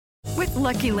With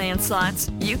Lucky Land Slots,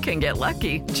 you can get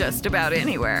lucky just about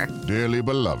anywhere. Dearly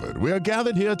beloved, we are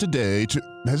gathered here today to...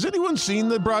 Has anyone seen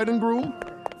the bride and groom?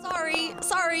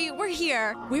 Sorry, we're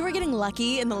here. We were getting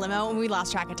lucky in the limo and we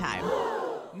lost track of time.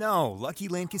 No, Lucky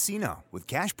Land Casino, with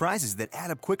cash prizes that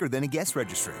add up quicker than a guest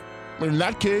registry. In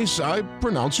that case, I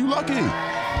pronounce you lucky.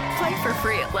 Play for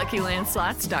free at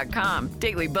LuckyLandSlots.com.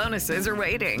 Daily bonuses are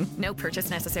waiting. No purchase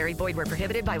necessary. Void where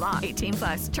prohibited by law.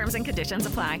 18+. Terms and conditions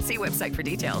apply. See website for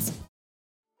details.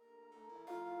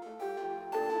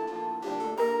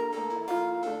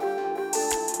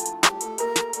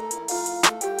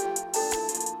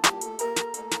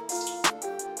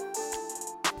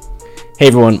 Hey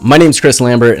everyone, my name's Chris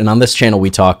Lambert, and on this channel we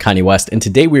talk Kanye West, and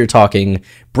today we are talking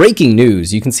breaking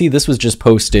news. You can see this was just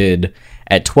posted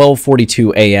at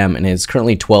 12:42 a.m. and it's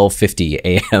currently 12:50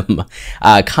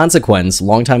 a.m. Consequence,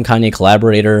 longtime Kanye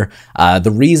collaborator,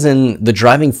 the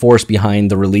driving force behind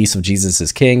the release of Jesus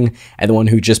is King, and the one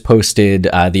who just posted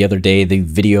the other day the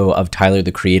video of Tyler,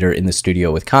 the Creator, in the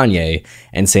studio with Kanye,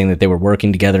 and saying that they were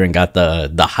working together and got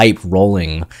the hype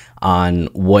rolling on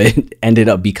what ended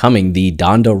up becoming the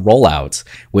Donda rollout,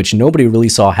 which nobody really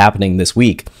saw happening this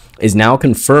week, is now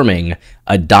confirming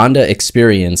a Donda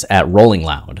experience at Rolling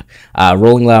Loud.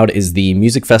 Rolling Loud is the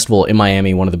music festival in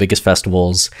Miami, one of the biggest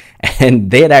festivals, and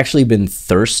they had actually been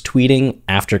thirst tweeting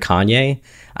after Kanye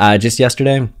just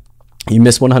yesterday. You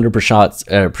miss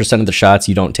 100% of the shots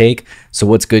you don't take. So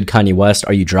what's good, Kanye West?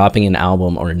 Are you dropping an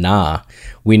album or nah?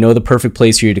 We know the perfect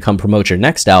place for you to come promote your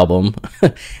next album.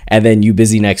 And then you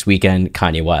busy next weekend,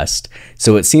 Kanye West.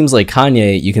 So it seems like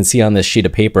Kanye, you can see on this sheet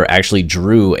of paper, actually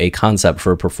drew a concept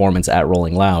for a performance at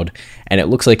Rolling Loud. And it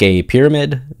looks like a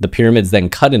pyramid. The pyramid's then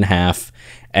cut in half.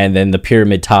 And then the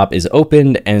pyramid top is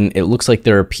opened. And it looks like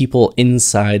there are people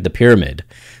inside the pyramid.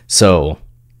 So...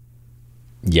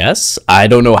 yes, I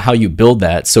don't know how you build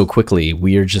that so quickly.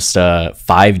 We are just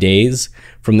 5 days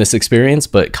from this experience,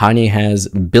 but Kanye has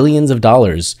billions of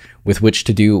dollars with which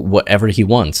to do whatever he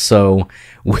wants. So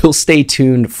we'll stay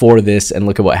tuned for this and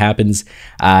look at what happens.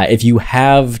 If you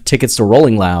have tickets to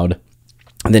Rolling Loud,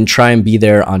 then try and be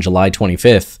there on July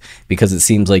 25th, because it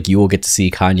seems like you will get to see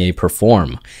Kanye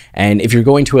perform. And if you're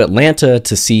going to Atlanta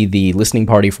to see the listening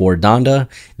party for Donda,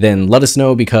 then let us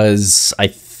know, because I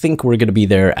think we're going to be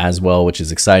there as well, which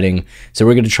is exciting. So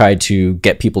we're going to try to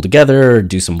get people together,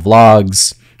 do some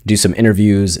vlogs, do some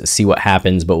interviews, see what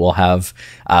happens, but we'll have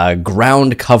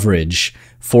ground coverage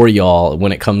for y'all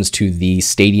when it comes to the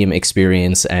stadium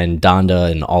experience and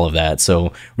Donda and all of that.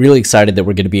 So really excited that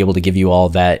we're going to be able to give you all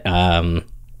that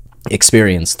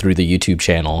experience through the YouTube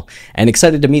channel, and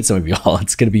excited to meet some of y'all.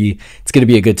 It's gonna be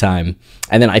a good time.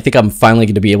 And then I think I'm finally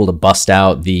going to be able to bust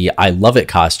out the I Love It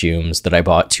costumes that I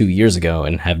bought 2 years ago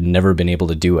and have never been able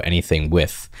to do anything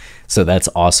with. So that's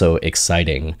also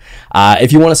exciting.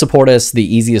 If you want to support us,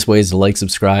 the easiest way is to like,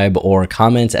 subscribe, or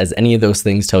comment, as any of those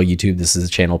things tell YouTube this is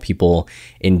a channel people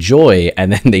enjoy,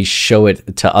 and then they show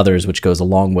it to others, which goes a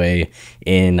long way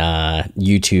in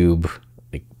YouTube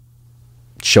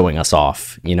showing us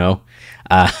off, you know,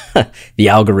 the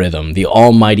algorithm, the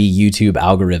almighty YouTube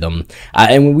algorithm.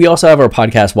 And we also have our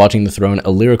podcast, Watching the Throne,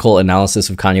 a lyrical analysis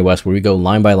of Kanye West, where we go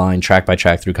line by line, track by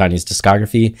track through Kanye's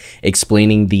discography,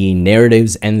 explaining the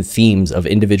narratives and themes of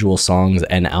individual songs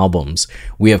and albums.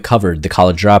 We have covered The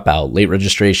College Dropout, Late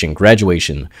Registration,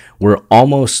 Graduation. We're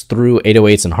almost through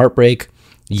 808s and Heartbreak.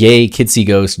 Yay, Kids See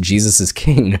Ghosts, Jesus is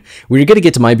King. We're going to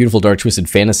get to My Beautiful Dark Twisted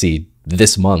Fantasy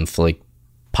this month, like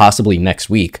possibly next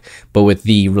week, but with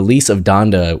the release of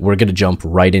Donda, we're going to jump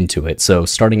right into it. So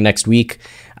starting next week,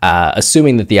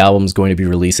 assuming that the album's going to be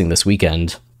releasing this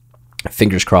weekend,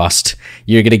 fingers crossed,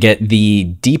 you're going to get the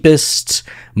deepest,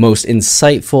 most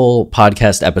insightful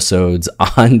podcast episodes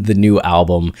on the new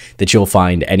album that you'll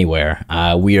find anywhere.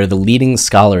 We are the leading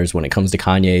scholars when it comes to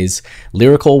Kanye's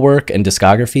lyrical work and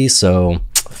discography, so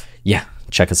yeah,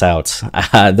 check us out.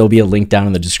 There'll be a link down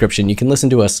in the description. You can listen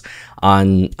to us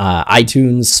on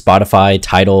iTunes, Spotify,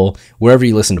 Tidal, wherever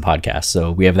you listen to podcasts.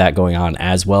 So we have that going on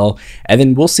as well. And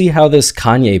then we'll see how this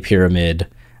Kanye pyramid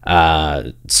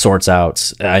sorts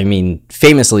out. I mean,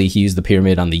 famously, he used the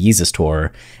pyramid on the Yeezus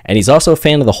tour, and he's also a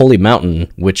fan of the Holy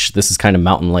Mountain, which this is kind of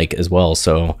mountain-like as well.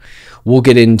 So we'll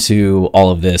get into all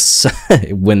of this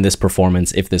when this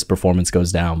performance, if this performance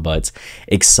goes down, but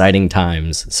exciting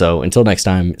times. So until next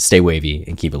time, stay wavy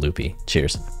and keep it loopy.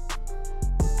 Cheers.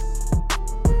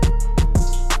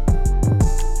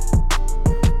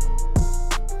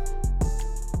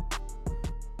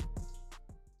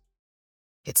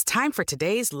 It's time for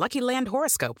today's Lucky Land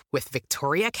horoscope with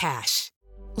Victoria Cash.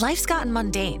 Life's gotten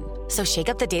mundane, so shake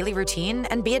up the daily routine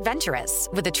and be adventurous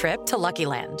with a trip to Lucky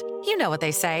Land. You know what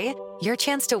they say. Your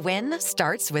chance to win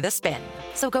starts with a spin.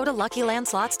 So go to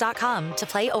LuckyLandSlots.com to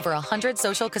play over 100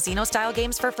 social casino-style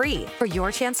games for free for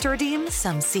your chance to redeem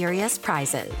some serious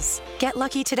prizes. Get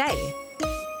lucky today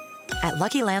at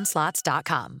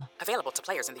LuckyLandSlots.com. Available to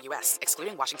players in the U.S.,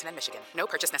 excluding Washington and Michigan. No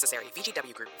purchase necessary.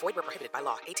 VGW Group. Void where prohibited by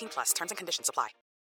law. 18+. Terms and conditions apply.